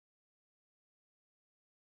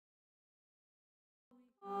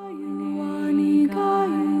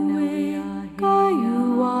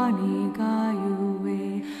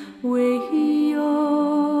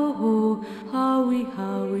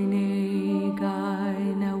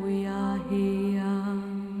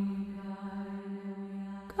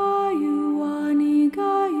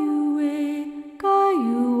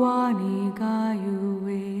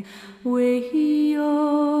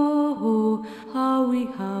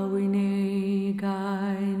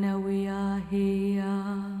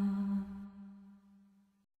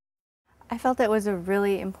I felt it was a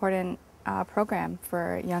really important program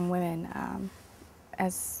for young women.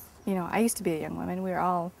 As you know, I used to be a young woman. We were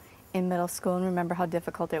all in middle school and remember how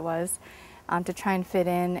difficult it was to try and fit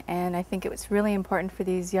in. And I think it was really important for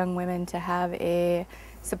these young women to have a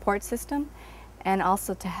support system and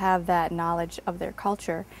also to have that knowledge of their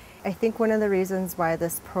culture. I think one of the reasons why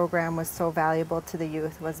this program was so valuable to the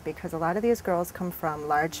youth was because a lot of these girls come from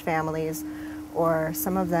large families, or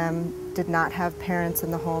some of them did not have parents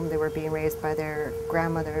in the home. They were being raised by their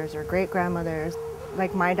grandmothers or great-grandmothers.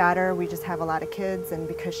 Like my daughter, we just have a lot of kids, and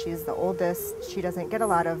because she's the oldest, she doesn't get a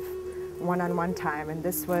lot of one-on-one time. And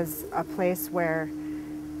this was a place where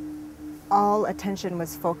all attention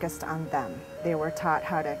was focused on them. They were taught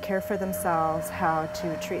how to care for themselves, how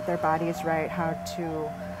to treat their bodies right, how to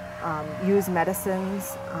use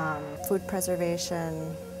medicines, food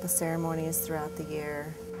preservation, the ceremonies throughout the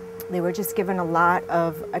year. They were just given a lot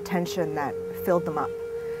of attention that filled them up.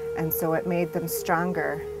 And so it made them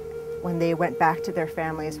stronger when they went back to their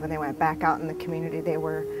families, when they went back out in the community. They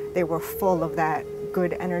were full of that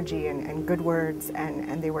good energy and good words,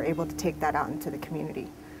 and they were able to take that out into the community.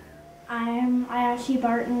 I'm Ayashi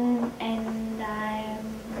Barton, and I'm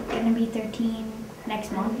going to be 13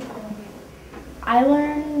 next month. I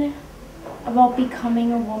learned about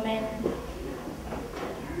becoming a woman.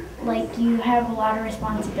 Like, you have a lot of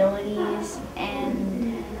responsibilities,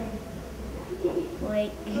 and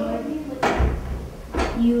like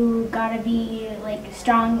you gotta be like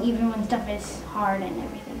strong even when stuff is hard and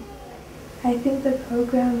everything. I think the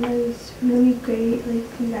program was really great. Like,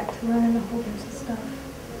 we got to learn a whole bunch of stuff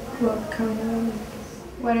about becoming a woman.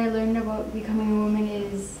 What I learned about becoming a woman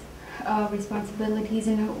is responsibilities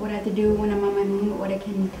and what I have to do when I'm on my own, what I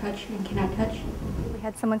can touch and cannot touch. We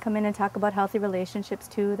had someone come in and talk about healthy relationships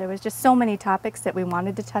too. There was just so many topics that we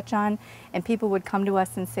wanted to touch on, and people would come to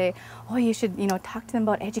us and say, oh, you should, talk to them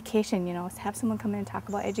about education, have someone come in and talk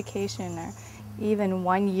about education. Or even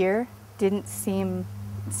 1 year didn't seem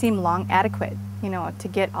adequate, to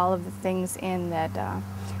get all of the things in that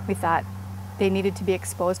we thought they needed to be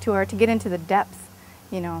exposed to, or to get into the depth,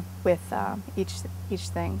 with each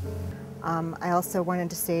thing. I also wanted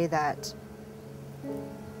to say that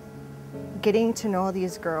getting to know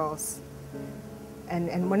these girls,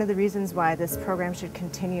 and one of the reasons why this program should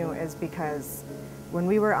continue is because when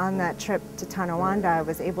we were on that trip to Tonawanda, I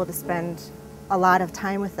was able to spend a lot of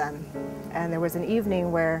time with them. And there was an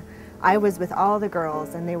evening where I was with all the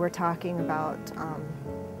girls, and they were talking about,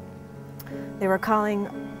 they were calling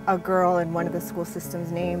a girl in one of the school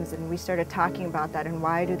systems names, and we started talking about that and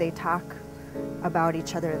why do they talk about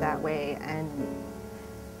each other that way.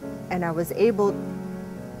 And I was able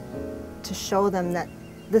to show them that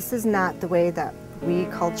this is not the way that we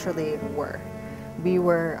culturally were. We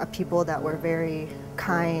were a people that were very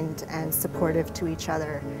kind and supportive to each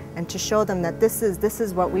other, and to show them that this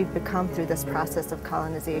is what we've become through this process of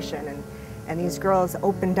colonization. And these girls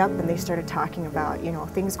opened up and they started talking about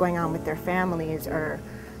things going on with their families, or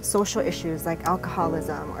social issues like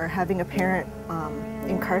alcoholism, or having a parent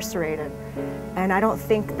incarcerated. And I don't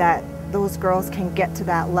think that those girls can get to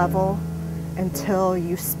that level until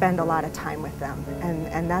you spend a lot of time with them.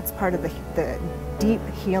 And that's part of the deep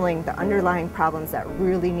healing, the underlying problems that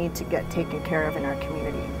really need to get taken care of in our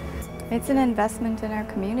community. It's an investment in our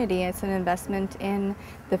community. It's an investment in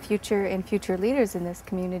the future and future leaders in this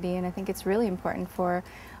community, and I think it's really important for,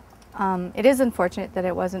 it is unfortunate that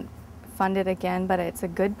it wasn't funded again, but it's a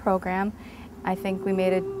good program. I think we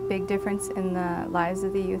made a big difference in the lives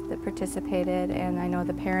of the youth that participated, and I know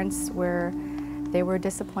the parents were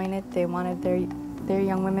disappointed. They wanted their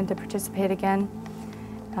young women to participate again.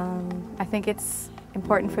 I think it's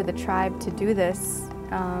important for the tribe to do this,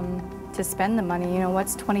 to spend the money.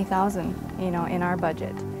 What's $20,000, in our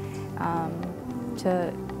budget,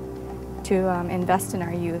 to invest in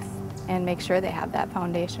our youth and make sure they have that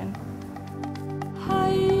foundation.